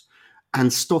waves,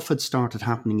 and stuff had started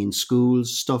happening in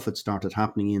schools, stuff had started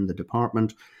happening in the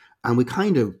department, and we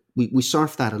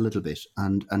surfed that a little bit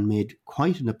and made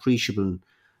quite an appreciable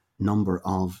number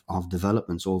of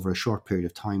developments over a short period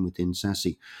of time within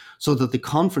CESI, so that the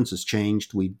conferences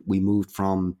changed. We moved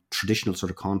from traditional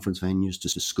sort of conference venues to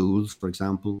schools, for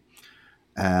example,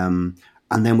 and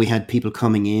then we had people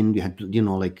coming in. We had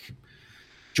like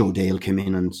Joe Dale came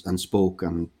in and spoke,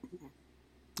 and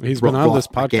he's been on this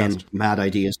podcast again, mad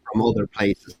ideas from other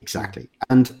places, exactly,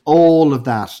 and all of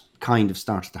that kind of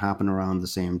started to happen around the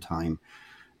same time.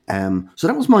 So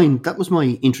that was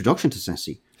my introduction to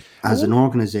CESI as an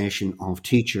organization of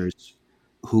teachers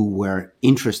who were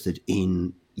interested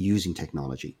in using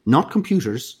technology, not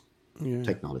computers,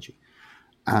 technology.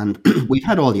 And we've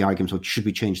had all the arguments about should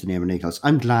we change the name or anything else.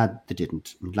 I'm glad they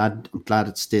didn't. I'm glad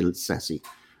it's still CESI,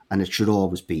 and it should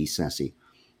always be CESI,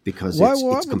 because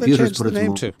it's computers, but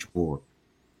it's much more.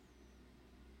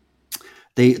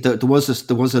 there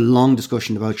was a long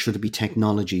discussion about should it be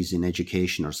technologies in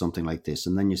education or something like this,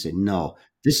 and then you say no.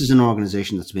 This is an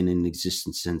organization that's been in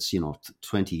existence since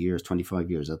 20 years,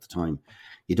 25 years at the time.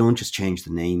 You don't just change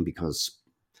the name because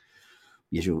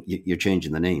you're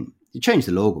changing the name. You change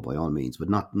the logo by all means, but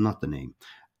not the name.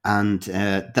 And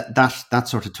that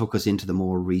sort of took us into the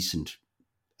more recent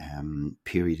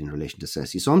period in relation to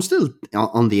CESI. So I'm still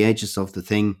on the edges of the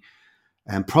thing,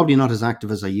 and probably not as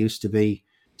active as I used to be.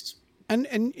 And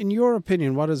in your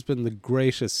opinion, what has been the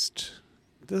greatest,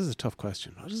 this is a tough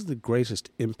question, what is the greatest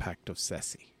impact of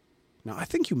CESI? Now, I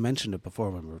think you mentioned it before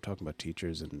when we were talking about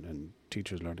teachers and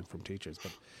teachers learning from teachers.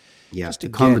 But yeah,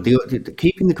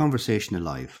 keeping the conversation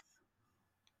alive.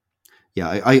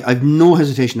 Yeah, I've no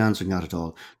hesitation answering that at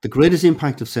all. The greatest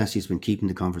impact of CESI has been keeping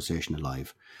the conversation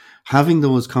alive. Having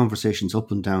those conversations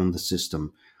up and down the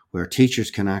system where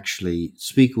teachers can actually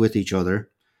speak with each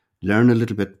other, learn a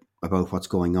little bit about what's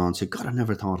going on, say, God, I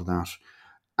never thought of that.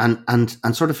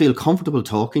 And sort of feel comfortable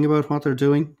talking about what they're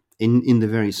doing in the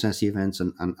various CESI events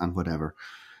and whatever.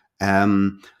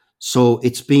 So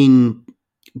it's been,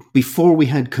 before we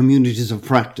had communities of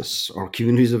practice or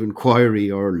communities of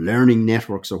inquiry or learning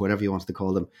networks or whatever you want to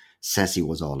call them, CESI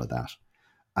was all of that.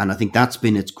 And I think that's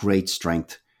been its great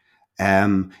strength.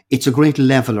 It's a great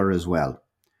leveler as well.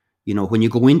 When you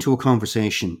go into a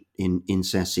conversation in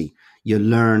CESI, you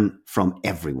learn from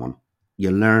everyone.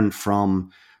 You learn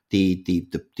from the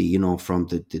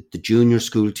junior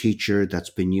school teacher that's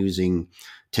been using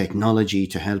technology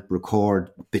to help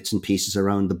record bits and pieces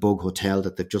around the bug hotel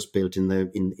that they've just built in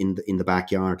the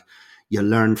backyard. You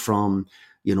learn from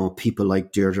people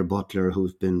like Deirdre Butler,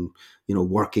 who's been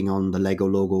working on the Lego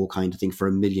logo kind of thing for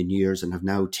 1 million years and have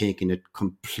now taken it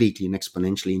completely and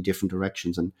exponentially in different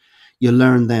directions. And you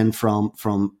learn then from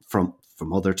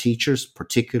other teachers,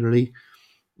 particularly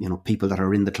people that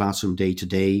are in the classroom day to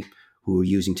day who are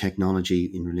using technology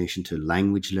in relation to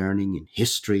language learning and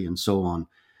history and so on.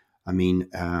 I mean,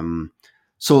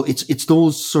 so it's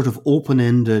those sort of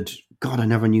open-ended, God, I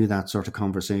never knew that sort of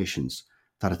conversations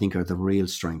that I think are the real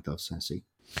strength of CESI.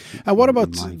 And what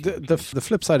about the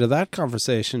flip side of that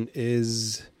conversation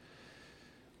is,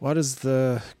 what is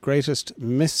the greatest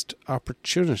missed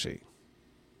opportunity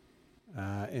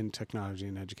in technology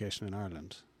and education in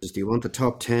Ireland? Do you want the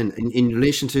top 10 in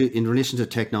relation to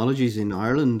technologies in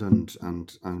Ireland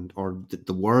and or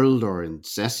the world or in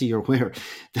CESI or where?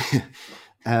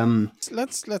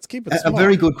 Let's keep it small. A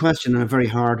very good question and a very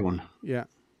hard one. Yeah.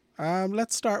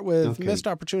 Let's start with missed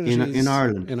opportunities in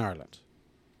Ireland. In Ireland.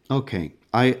 Okay.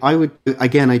 I would,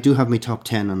 again, I do have my top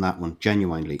 10 on that one,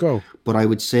 genuinely. Go. But I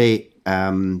would say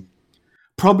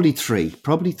probably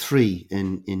three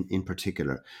in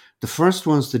particular. The first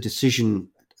was the decision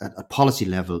at a policy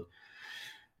level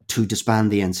to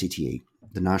disband the NCTE,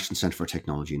 the National Centre for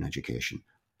Technology and Education.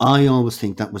 I always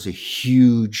think that was a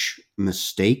huge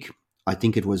mistake. I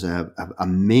think it was a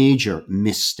major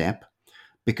misstep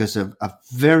because a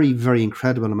very, very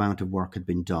incredible amount of work had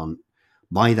been done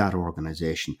by that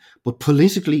organisation. But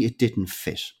politically, it didn't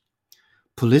fit.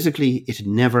 Politically, it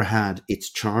never had its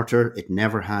charter. It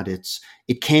never had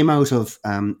it came out of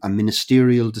a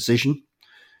ministerial decision.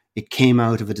 It came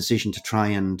out of a decision to try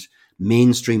and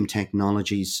mainstream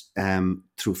technologies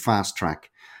through fast track.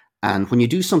 And when you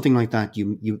do something like that,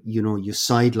 you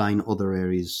sideline other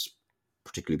areas,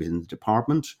 particularly within the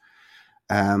department.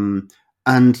 And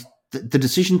the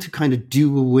decision to kind of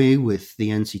do away with the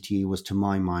NCTE was, to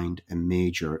my mind, a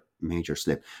major, major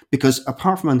slip. Because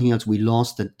apart from anything else, we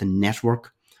lost the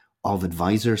network of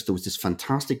advisors. There was this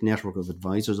fantastic network of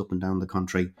advisors up and down the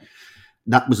country.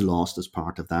 That was lost as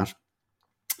part of that.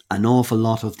 An awful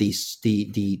lot of the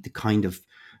kind of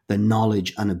the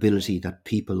knowledge and ability that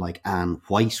people like Anne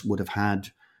White would have had,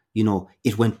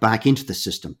 it went back into the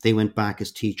system. They went back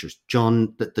as teachers.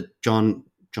 John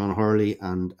Hurley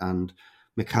and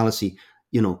McAllister,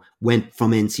 went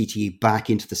from NCTE back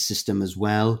into the system as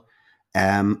well.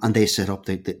 And they set up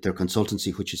their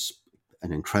consultancy, which is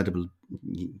an incredible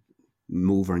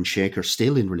mover and shaker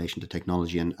still in relation to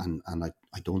technology. And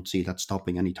I don't see that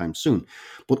stopping anytime soon.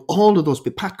 But all of those,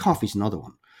 Pat Coffey's another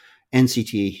one.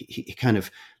 NCTE, he kind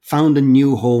of found a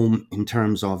new home in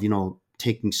terms of,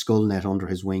 taking Skullnet under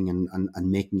his wing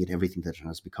and making it everything that it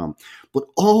has become. But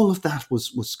all of that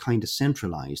was kind of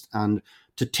centralized. And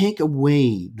to take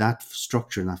away that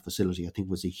structure and that facility, I think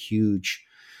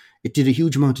it did a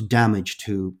huge amount of damage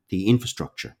to the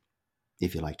infrastructure,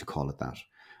 if you like to call it that,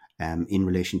 in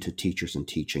relation to teachers and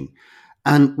teaching.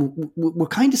 And we're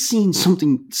kind of seeing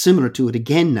something similar to it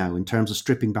again now in terms of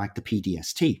stripping back the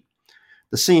PDST.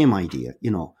 The same idea,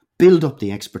 build up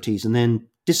the expertise and then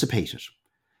dissipate it.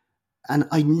 And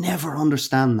I never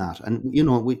understand that. And,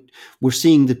 we're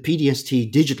seeing the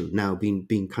PDST digital now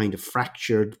being kind of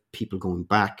fractured, people going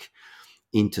back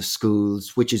into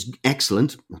schools, which is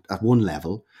excellent at one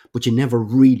level, but you never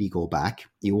really go back.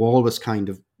 You always kind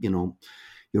of,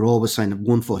 you're always kind of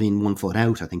 1 foot in, 1 foot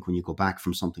out, I think, when you go back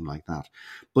from something like that.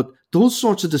 But those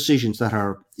sorts of decisions that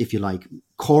are, if you like,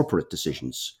 corporate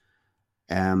decisions,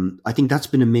 I think that's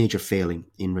been a major failing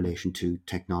in relation to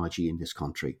technology in this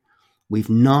country. We've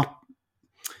not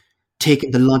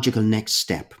taken the logical next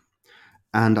step.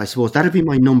 And I suppose that would be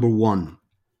my number one.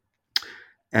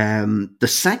 The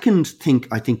second thing,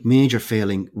 I think, major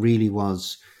failing really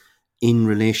was in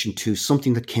relation to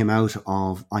something that came out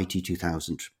of IT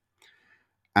 2000.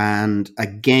 And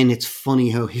again, it's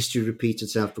funny how history repeats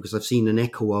itself, because I've seen an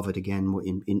echo of it again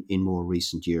in more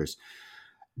recent years.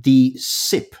 The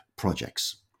SIP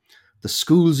projects, the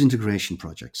schools integration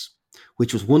projects,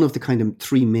 which was one of the kind of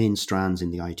three main strands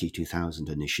in the IT 2000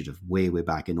 initiative way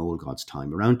back in old God's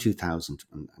time, around 2000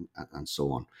 and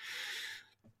so on.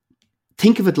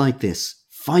 Think of it like this: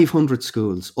 500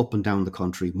 schools up and down the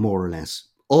country, more or less,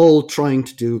 all trying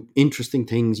to do interesting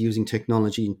things using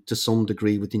technology to some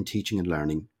degree within teaching and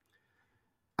learning,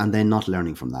 and then not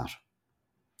learning from that.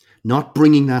 Not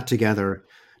bringing that together,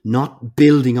 not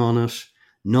building on it,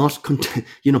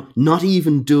 not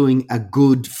even doing a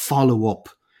good follow-up.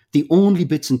 The only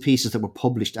bits and pieces that were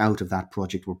published out of that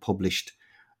project were published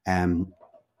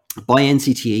by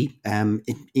NCTE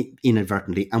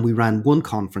inadvertently, and we ran one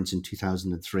conference in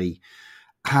 2003,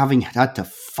 having had to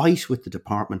fight with the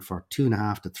department for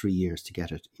 2.5 to 3 years to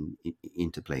get it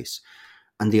into place.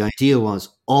 And the idea was,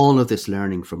 all of this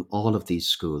learning from all of these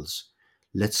schools,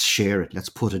 let's share it, let's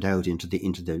put it out into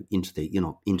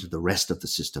the rest of the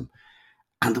system.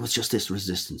 And there was just this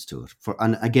resistance to it.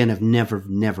 And again, I've never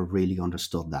really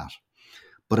understood that.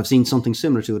 But I've seen something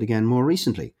similar to it again more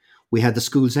recently. We had the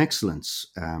Schools Excellence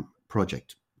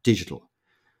project, digital.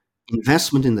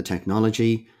 Investment in the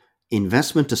technology,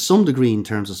 investment to some degree in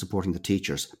terms of supporting the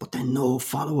teachers, but then no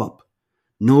follow-up,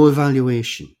 no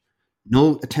evaluation,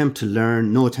 no attempt to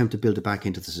learn, no attempt to build it back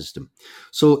into the system.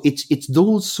 So it's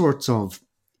those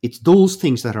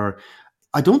things that are,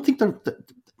 I don't think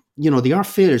they are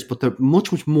failures, but they're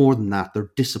much, much more than that.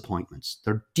 They're disappointments.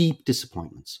 They're deep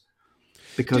disappointments.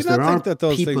 Because there are that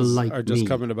those people things like are just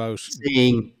coming about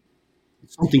saying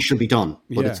something should be done,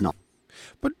 but it's not.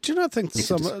 But do you not think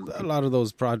a lot of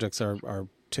those projects are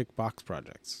tick box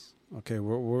projects? Okay,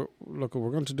 we're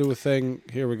going to do a thing.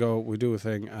 Here we go. We do a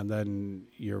thing, and then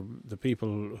the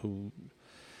people who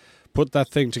put that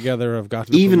thing together have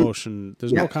gotten a promotion.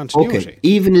 There's no continuity.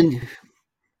 Okay.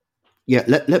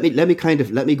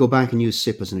 Let me go back and use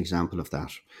SIP as an example of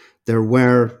that. There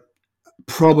were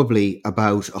probably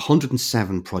about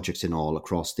 107 projects in all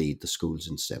across the schools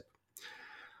in SIP.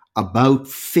 About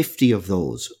 50 of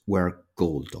those were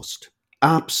gold dust.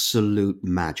 Absolute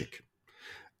magic.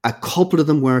 A couple of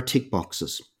them were tick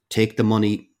boxes. Take the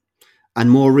money.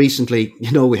 And more recently,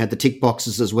 we had the tick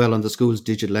boxes as well on the school's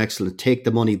digital excellence. Take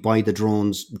the money, buy the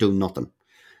drones, do nothing.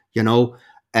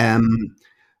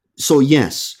 So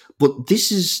yes, but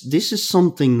this is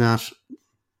something that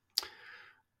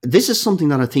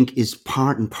I think is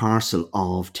part and parcel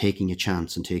of taking a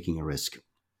chance and taking a risk.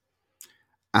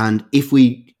 And if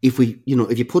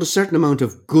you put a certain amount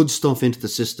of good stuff into the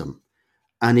system,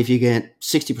 and if you get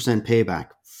 60% payback,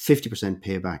 50%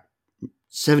 payback,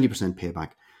 70%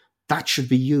 payback, that should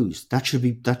be used. That should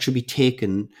be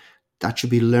taken. That should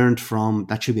be learned from.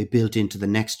 That should be built into the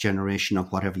next generation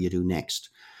of whatever you do next.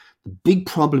 The big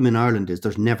problem in Ireland is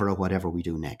there's never a whatever we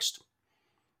do next.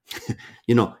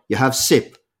 You have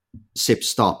SIP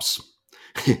stops.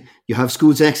 You have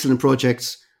Schools Excellent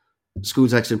projects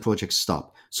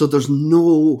stop. So there's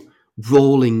no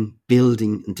rolling,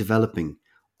 building and developing,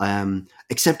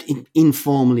 except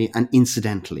informally and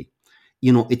incidentally.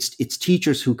 It's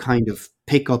teachers who kind of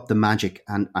pick up the magic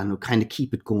and who kind of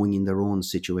keep it going in their own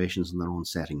situations and their own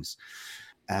settings.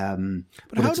 But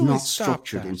it's not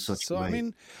structured in such a way. I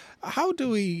mean, how do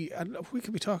we? And we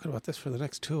could be talking about this for the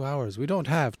next 2 hours. We don't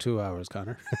have 2 hours,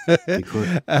 Conor. We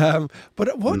could. But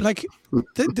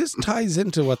this ties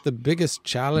into what the biggest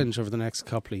challenge over the next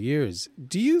couple of years.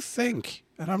 Do you think?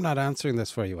 And I'm not answering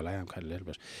this for you. Well, I am kind of a little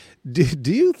bit.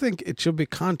 Do you think it should be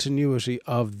continuity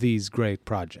of these great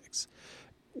projects?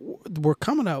 We're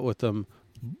coming out with them,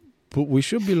 but we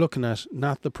should be looking at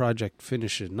not the project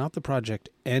finish, not the project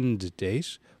end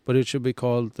date, but it should be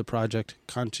called the project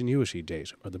continuity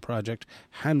date or the project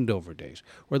handover date,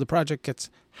 where the project gets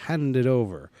handed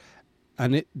over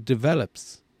and it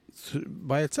develops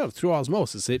by itself through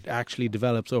osmosis. It actually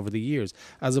develops over the years,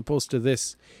 as opposed to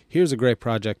this, here's a great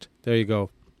project, there you go,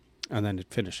 and then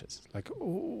it finishes. Like,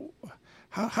 oh,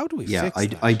 how do we Yeah, fix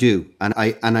that? I do, and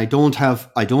I don't have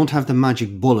the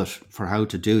magic bullet for how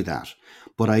to do that.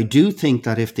 But I do think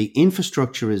that if the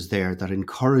infrastructure is there that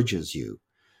encourages you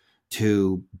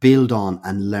to build on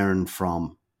and learn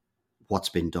from what's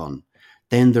been done,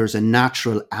 then there's a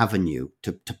natural avenue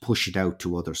to push it out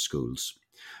to other schools.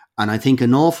 And I think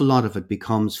an awful lot of it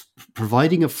becomes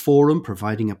providing a forum,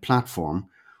 providing a platform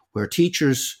where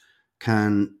teachers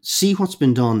can see what's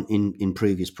been done in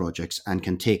previous projects and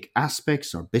can take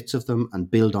aspects or bits of them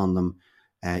and build on them,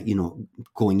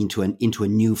 going into a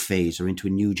new phase or into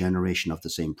a new generation of the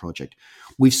same project.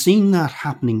 We've seen that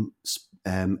happening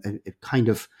kind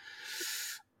of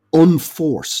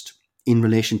unforced in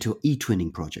relation to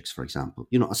e-twinning projects, for example.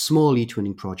 A small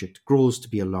e-twinning project grows to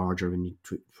be a larger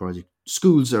project.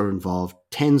 Schools are involved,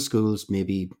 10 schools,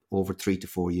 maybe over 3 to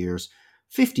 4 years,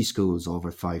 50 schools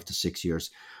over 5 to 6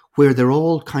 years, where they're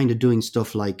all kind of doing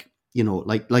stuff like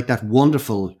that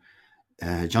wonderful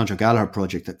John Joe Gallagher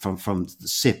project that from the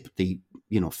SIP, the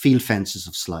field fences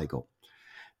of Sligo.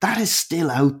 That is still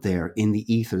out there in the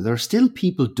ether. There are still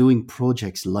people doing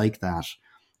projects like that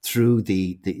through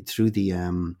the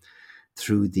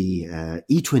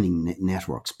e-twinning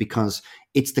networks, because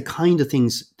it's the kind of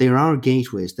things. There are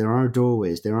gateways, there are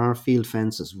doorways, there are field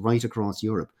fences right across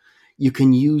Europe. You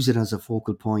can use it as a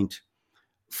focal point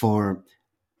for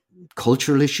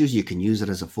cultural issues. You can use it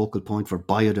as a focal point for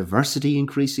biodiversity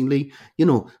increasingly,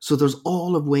 so there's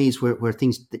all of ways where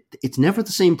things, it's never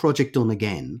the same project done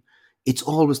again. It's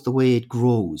always the way it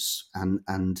grows and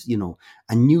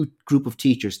a new group of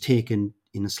teachers taken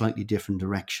in a slightly different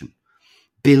direction,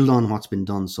 build on what's been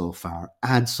done so far,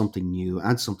 add something new,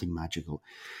 add something magical.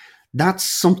 That's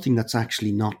something that's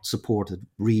actually not supported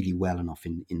really well enough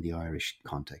in the Irish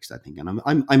context, I think. And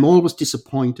I'm always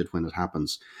disappointed when it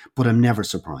happens, but I'm never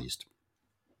surprised.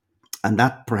 And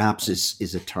that perhaps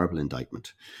is a terrible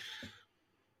indictment.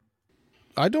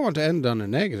 I don't want to end on a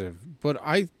negative, but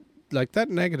I like that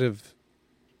negative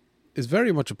is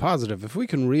very much a positive. If we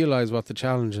can realize what the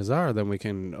challenges are, then we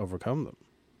can overcome them.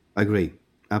 I agree.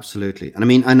 Absolutely.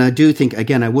 And I do think,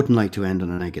 again, I wouldn't like to end on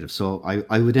a negative. So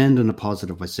I would end on a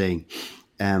positive by saying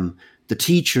the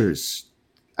teachers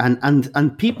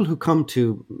and people who come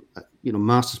to,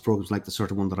 master's programs like the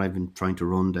sort of one that I've been trying to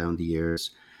run down the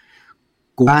years,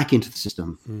 go back into the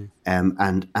system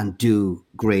and do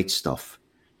great stuff.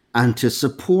 And to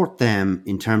support them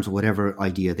in terms of whatever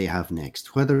idea they have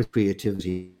next, whether it's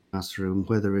creativity in the classroom,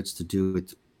 whether it's to do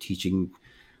with teaching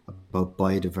about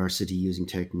biodiversity using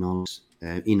technologies,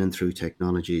 in and through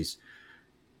technologies.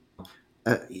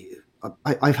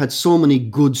 I've had so many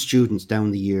good students down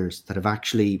the years that have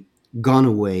actually gone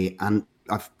away, and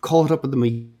I've caught up with them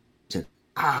and said,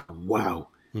 wow,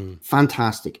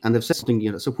 fantastic. And they've said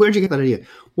something, so where'd you get that idea?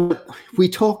 Well, we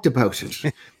talked about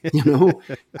it,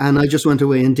 and I just went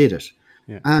away and did it.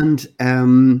 Yeah.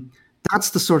 And that's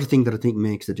the sort of thing that I think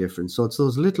makes the difference. So it's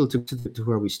those little to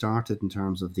where we started in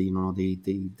terms of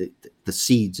the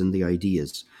seeds and the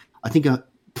ideas. I think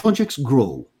projects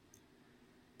grow,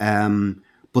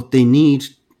 but they need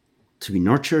to be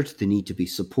nurtured. They need to be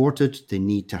supported. They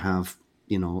need to have,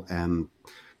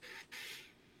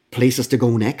 places to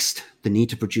go next. They need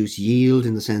to produce yield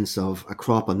in the sense of a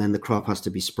crop, and then the crop has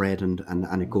to be spread and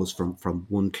it goes from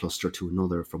one cluster to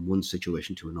another, from one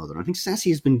situation to another. I think SESI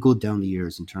has been good down the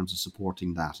years in terms of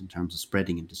supporting that, in terms of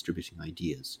spreading and distributing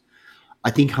ideas.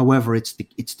 I think, however, it's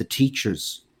the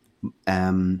teachers.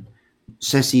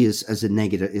 SESI is as a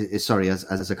negative,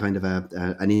 as a kind of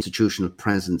an institutional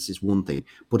presence is one thing,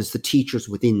 but it's the teachers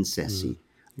within SESI,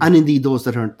 and indeed those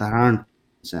that aren't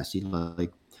SESI,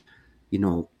 like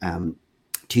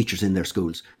teachers in their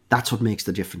schools. That's what makes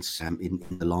the difference in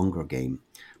the longer game,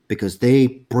 because they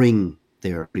bring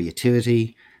their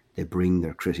creativity, they bring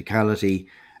their criticality,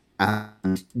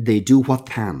 and they do what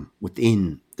can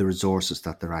within the resources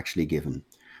that they're actually given.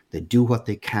 They do what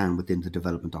they can within the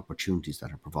development opportunities that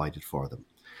are provided for them.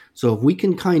 So if we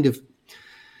can kind of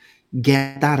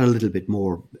get that a little bit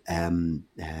more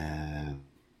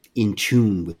in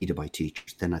tune with leader by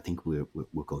teachers, then I think we're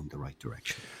going the right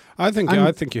direction. I think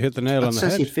you hit the nail on the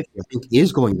head. SESI 50, I think,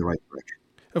 is going the right direction.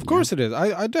 Of course it is.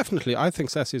 I definitely think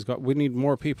SESI's we need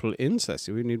more people in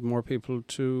SESI. We need more people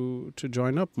to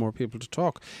join up, more people to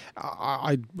talk.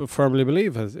 I firmly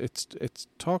believe it's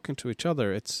talking to each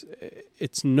other.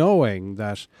 It's knowing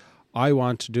that I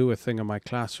want to do a thing in my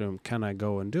classroom. Can I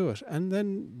go and do it? And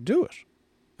then do it.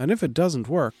 And if it doesn't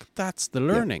work, that's the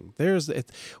learning. Yeah.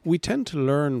 We tend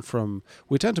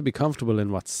to be comfortable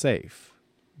in what's safe.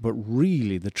 But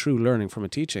really, the true learning from a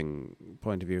teaching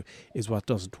point of view is what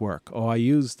doesn't work. Oh, I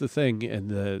used the thing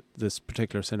in this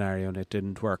particular scenario and it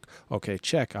didn't work. Okay,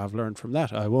 check. I've learned from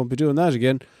that. I won't be doing that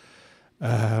again.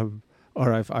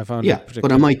 Or I found Yeah,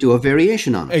 but I might do a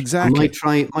variation on it. Exactly.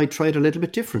 I might try it a little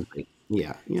bit differently.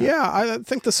 Yeah. Yeah, I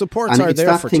think the supports And are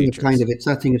there for teachers. It's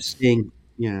that thing of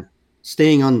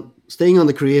staying on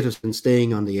the creative and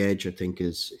staying on the edge, I think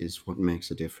is what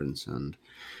makes a difference. And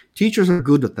teachers are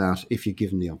good at that if you give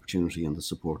them the opportunity and the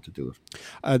support to do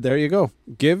it. There you go.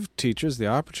 Give teachers the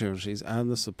opportunities and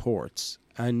the supports,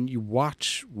 and you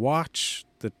watch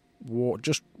the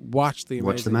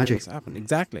amazing magic things happen.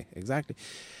 Exactly.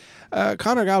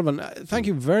 Conor Galvin, thank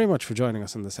you very much for joining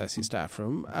us in the SESI staff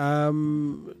room.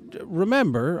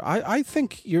 Remember, I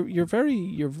think you're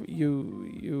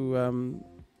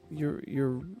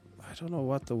I don't know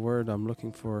what the word I'm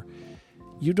looking for.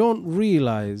 You don't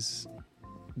realize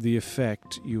the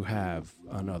effect you have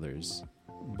on others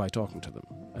by talking to them,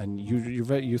 and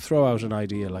you throw out an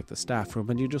idea like the staff room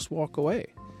and you just walk away.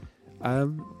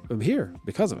 I'm here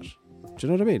because of it. Do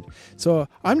you know what I mean? So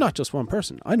I'm not just one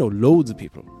person. I know loads of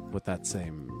people with that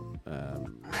same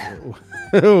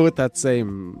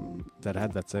that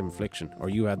had that same affliction, or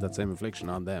you had that same affliction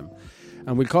on them,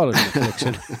 and we call it an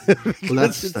affliction. Well,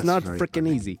 that's not freaking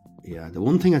easy. Yeah, the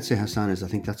one thing I'd say, Hassan, is I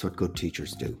think that's what good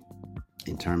teachers do,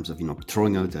 in terms of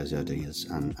throwing out those ideas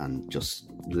and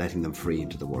just letting them free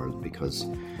into the world, because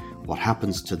what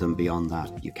happens to them beyond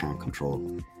that you can't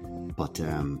control. But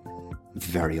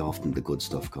very often the good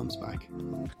stuff comes back.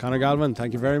 Conor Galvin,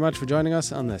 thank you very much for joining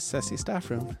us on the SESI staff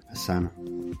room. Hassan,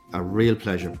 a real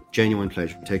pleasure, genuine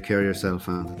pleasure. Take care of yourself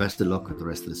and best of luck with the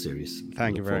rest of the series.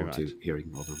 Thank you very much. Look forward to hearing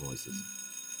other voices.